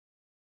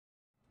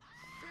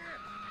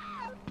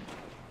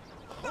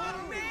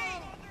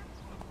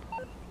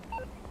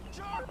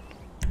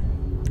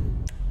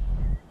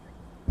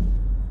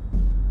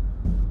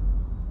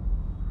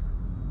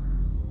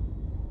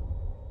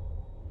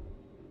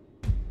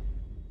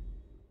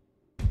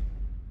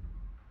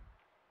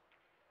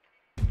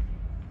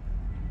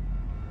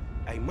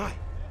Hey, Mike,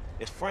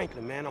 it's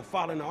Franklin, man. I'm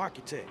following the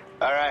architect.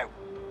 All right,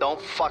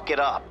 don't fuck it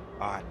up.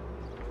 All right.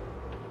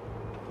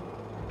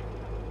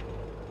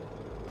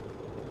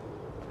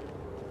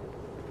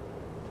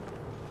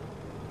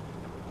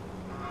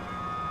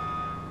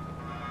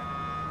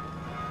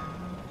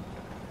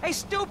 Hey,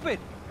 stupid!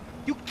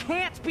 You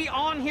can't be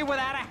on here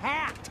without a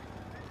hat!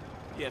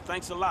 Yeah,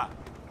 thanks a lot.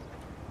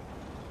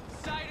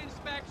 Site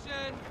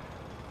inspection.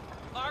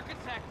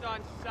 Architect on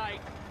site.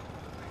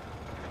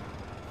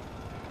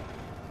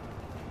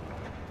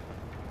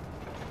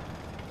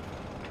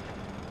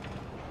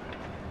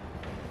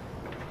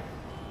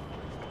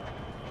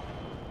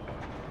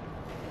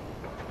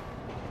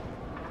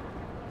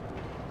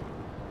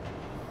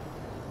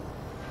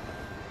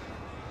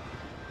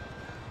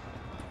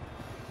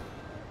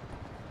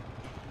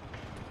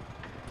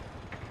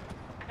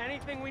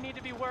 Anything we need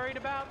to be worried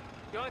about?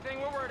 The only thing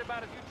we're worried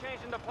about is you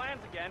changing the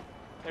plans again.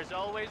 There's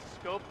always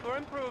scope for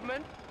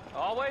improvement.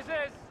 Always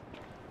is.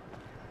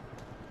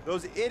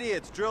 Those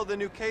idiots drilled the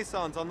new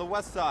caissons on the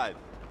west side.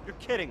 You're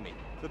kidding me.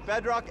 The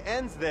bedrock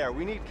ends there.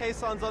 We need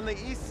caissons on the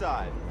east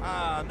side.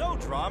 No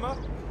drama.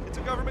 It's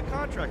a government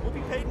contract. We'll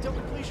be paid until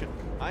completion.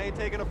 I ain't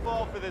taking a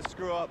fall for this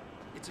screw-up.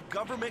 It's a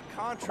government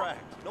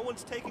contract. No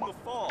one's taking a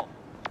fall.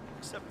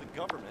 Except the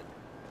government.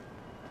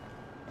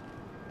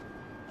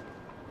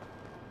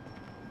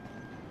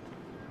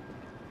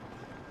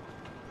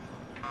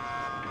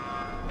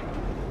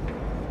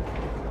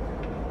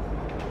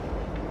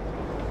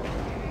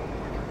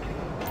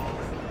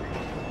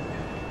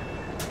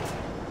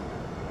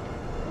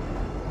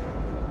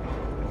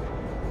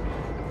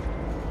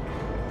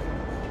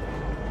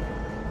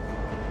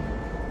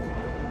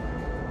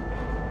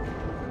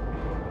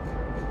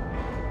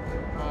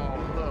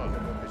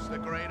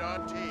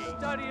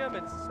 Study 'em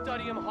and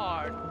study 'em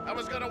hard. I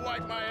was gonna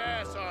wipe my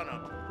ass on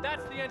him.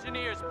 That's the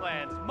engineer's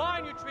plans.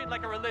 Mine you treat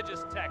like a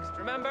religious text,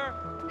 remember?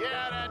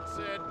 Yeah, that's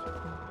it.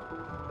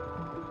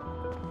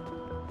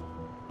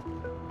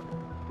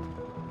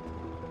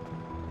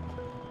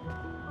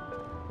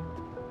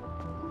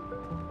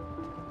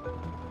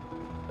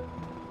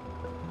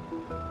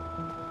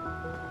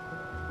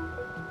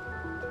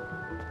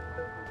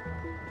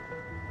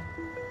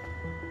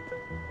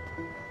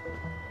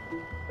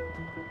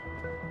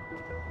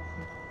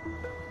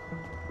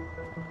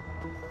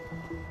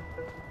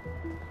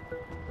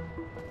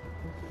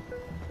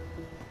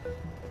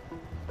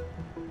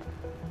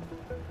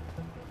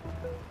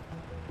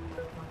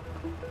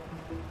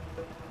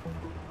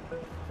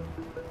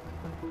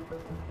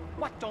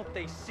 What don't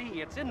they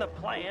see? It's in the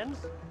plans.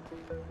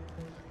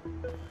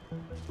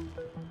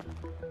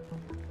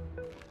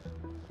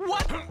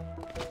 What?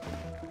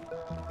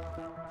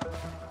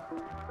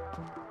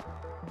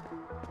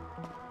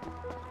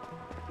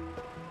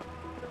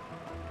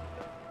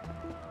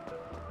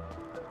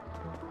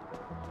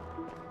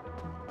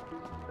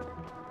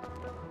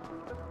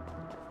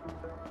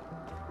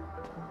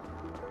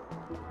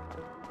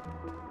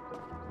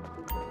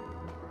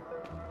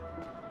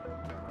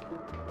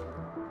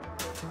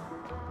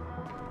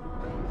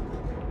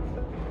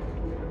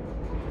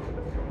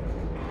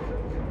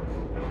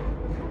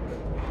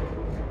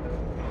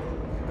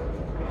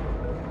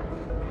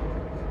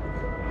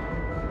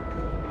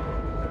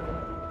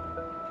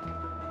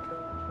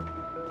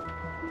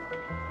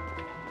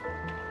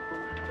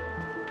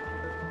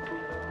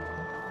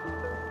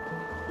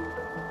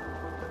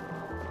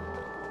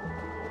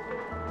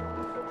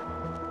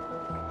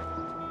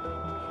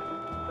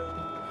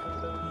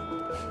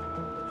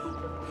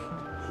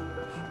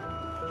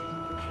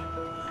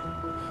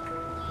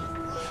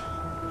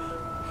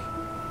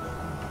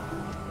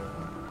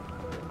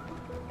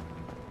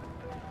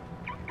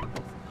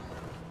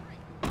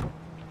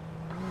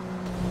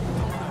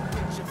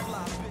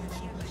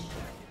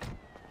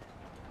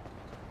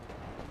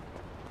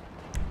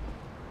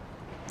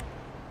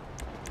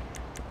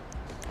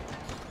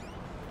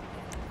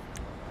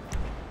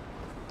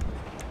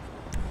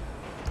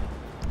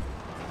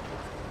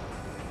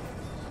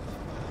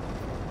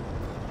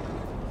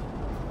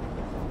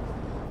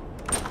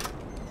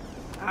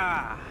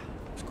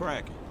 It's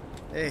cracking.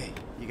 Hey,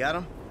 you got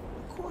him?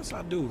 Of course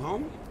I do,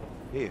 homie.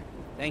 Here.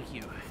 Thank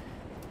you.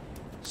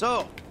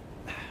 So,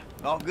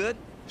 all good?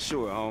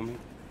 Sure, homie.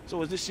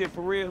 So is this shit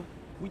for real?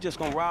 We just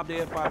gonna rob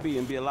the FIB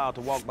and be allowed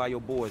to walk by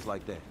your boys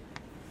like that?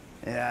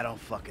 Yeah, I don't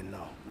fucking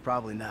know.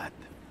 Probably not.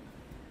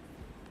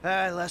 All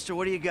right, Lester,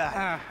 what do you got?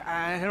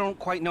 I don't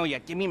quite know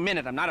yet. Give me a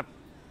minute. I'm not a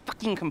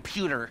fucking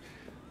computer.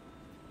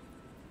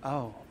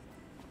 Oh.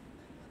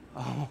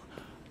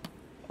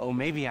 Oh,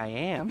 maybe I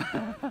am.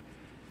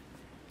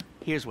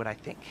 Here's what I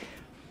think.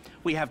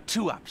 We have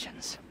two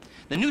options.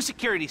 The new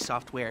security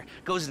software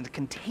goes into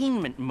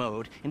containment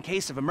mode in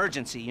case of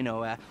emergency, you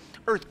know,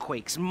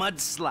 earthquakes,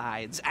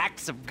 mudslides,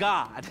 acts of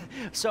God.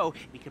 So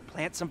we could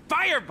plant some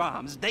fire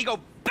bombs. They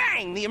go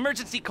bang! The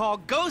emergency call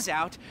goes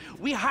out.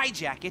 We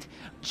hijack it,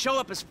 show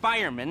up as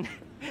firemen,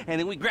 and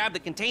then we grab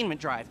the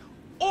containment drive.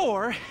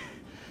 Or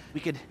we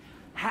could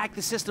hack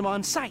the system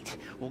on site.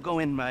 We'll go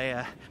in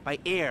by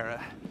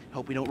air.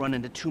 Hope we don't run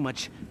into too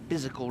much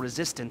physical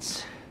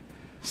resistance.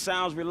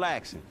 Sounds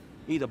relaxing.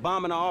 Either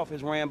bombing an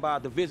office ran by a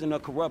division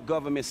of corrupt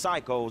government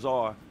psychos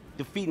or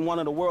defeating one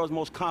of the world's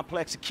most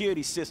complex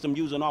security systems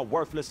using our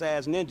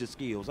worthless-ass ninja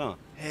skills, huh?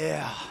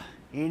 Yeah.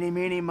 Eeny,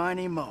 meeny,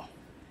 miny, mo.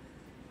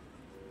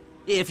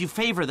 If you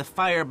favor the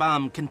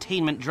firebomb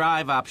containment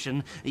drive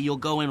option, you'll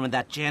go in with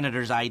that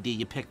janitor's ID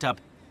you picked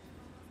up.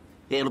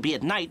 It'll be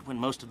at night when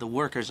most of the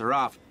workers are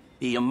off.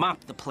 You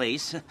mop the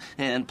place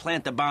and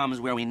plant the bombs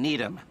where we need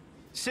them.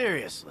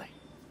 Seriously?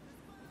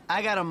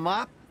 I got a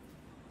mop?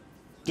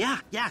 Yeah,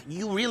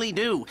 you really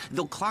do.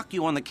 They'll clock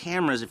you on the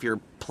cameras if you're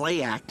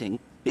play acting.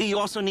 You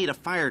also need a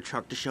fire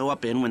truck to show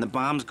up in when the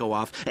bombs go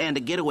off, and a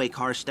getaway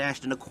car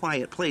stashed in a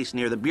quiet place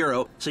near the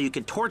bureau so you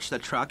can torch the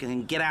truck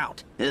and get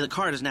out. The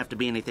car doesn't have to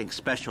be anything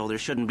special. There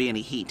shouldn't be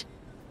any heat.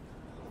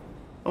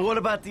 And what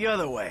about the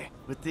other way,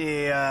 with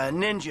the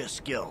ninja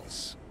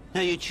skills?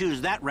 Now, you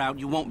choose that route,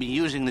 you won't be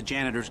using the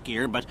janitor's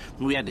gear, but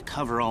we had to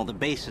cover all the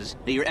bases.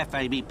 Your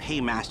FIB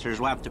paymasters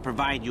will have to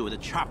provide you with a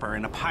chopper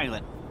and a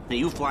pilot. Now,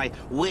 you fly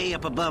way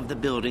up above the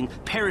building,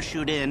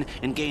 parachute in,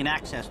 and gain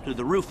access through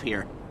the roof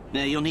here.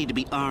 Now, you'll need to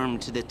be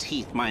armed to the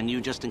teeth, mind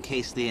you, just in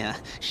case the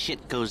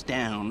shit goes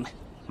down.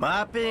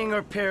 Mopping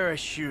or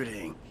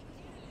parachuting?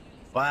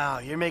 Wow,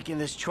 you're making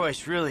this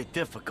choice really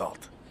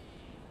difficult.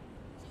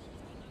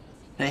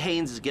 Now,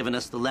 Haynes has given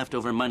us the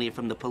leftover money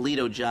from the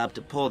Polito job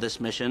to pull this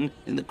mission,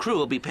 and the crew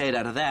will be paid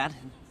out of that.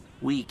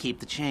 We keep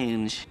the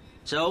change.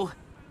 So,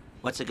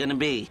 what's it gonna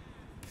be?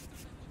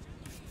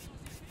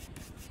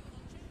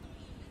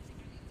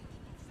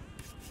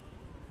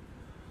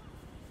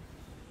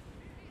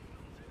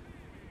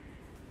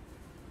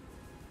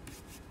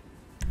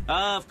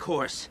 Of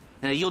course.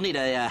 You'll need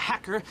a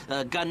hacker,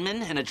 a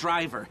gunman, and a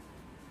driver.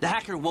 The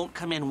hacker won't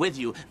come in with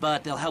you,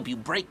 but they'll help you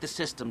break the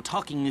system,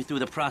 talking you through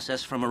the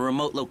process from a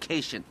remote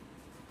location.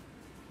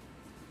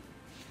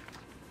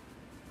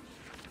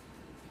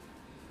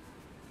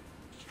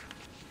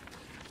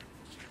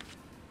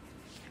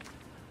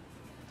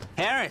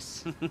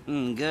 Harris!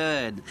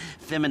 Good.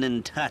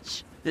 Feminine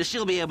touch.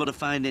 She'll be able to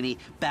find any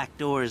back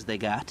doors they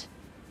got.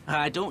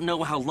 I don't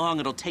know how long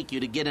it'll take you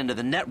to get into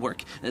the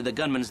network. The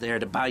gunman's there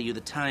to buy you the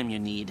time you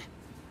need.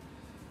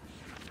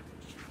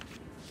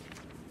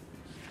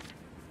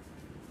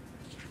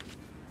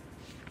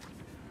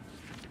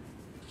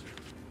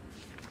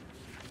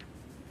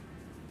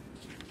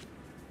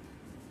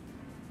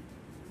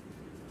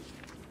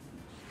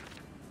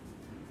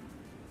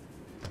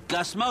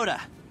 Gus Moda.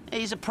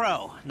 He's a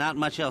pro. Not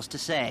much else to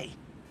say.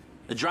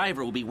 The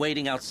driver will be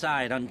waiting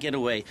outside on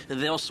getaway.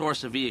 They'll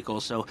source a vehicle,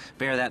 so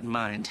bear that in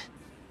mind.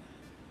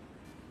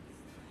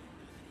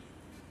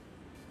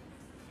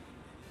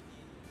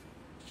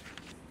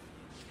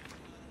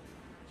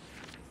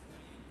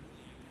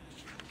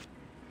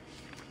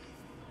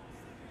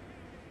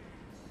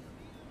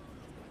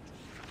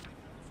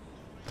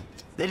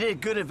 They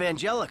did good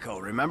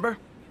Evangelico, remember?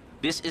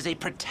 This is a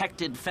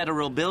protected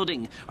federal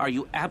building. Are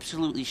you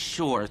absolutely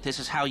sure this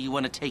is how you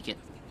want to take it?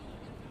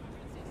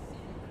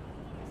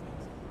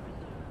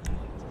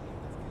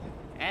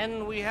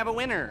 And we have a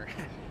winner.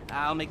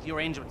 I'll make the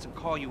arrangements and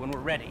call you when we're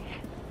ready.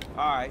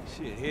 All right,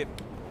 shit, hit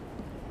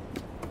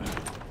me.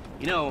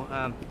 You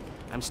know,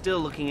 I'm still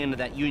looking into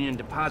that Union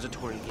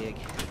Depository gig.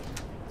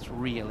 It's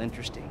real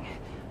interesting.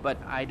 But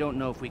I don't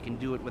know if we can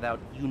do it without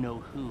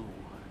you-know-who.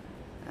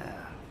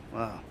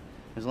 Well,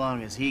 as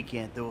long as he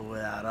can't do it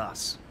without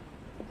us.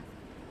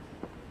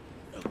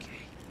 Okay.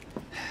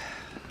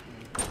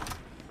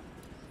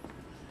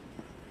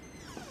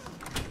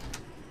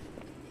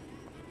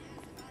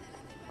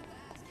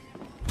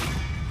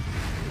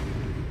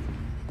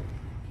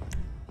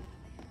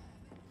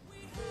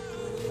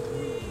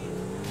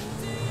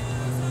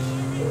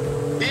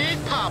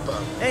 Big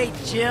Papa. Hey,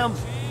 Jim.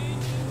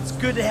 It's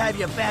good to have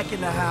you back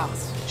in the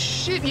house.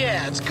 Shit,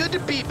 yeah, it's good to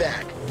be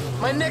back.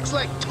 My neck's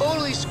like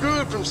totally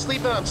screwed from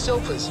sleeping on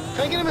sofas.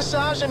 Can I get a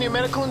massage on your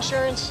medical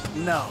insurance?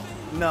 No,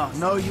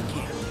 you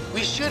can't.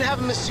 We should have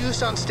a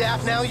masseuse on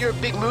staff now. You're a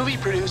big movie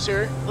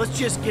producer. Let's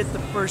just get the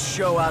first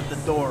show out the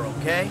door,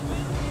 okay?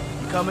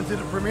 You coming to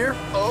the premiere?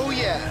 Oh,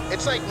 yeah.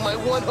 It's like my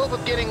one hope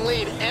of getting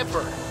laid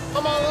ever.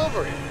 I'm all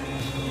over it.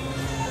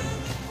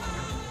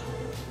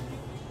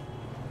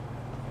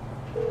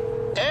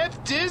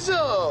 F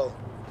Dizzle!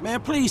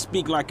 Man, please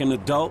speak like an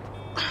adult.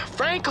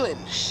 Franklin,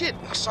 shit,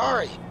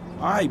 sorry.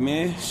 All right,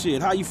 man.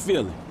 Shit, how you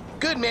feeling?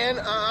 Good, man.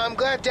 I'm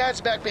glad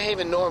Dad's back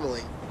behaving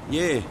normally.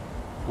 Yeah.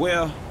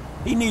 Well,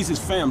 he needs his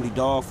family,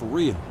 dog, for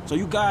real. So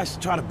you guys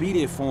try to be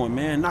there for him,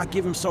 man. Not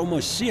give him so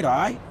much shit, all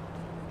right?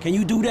 Can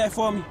you do that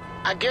for me?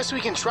 I guess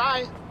we can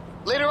try.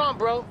 Later on,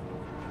 bro.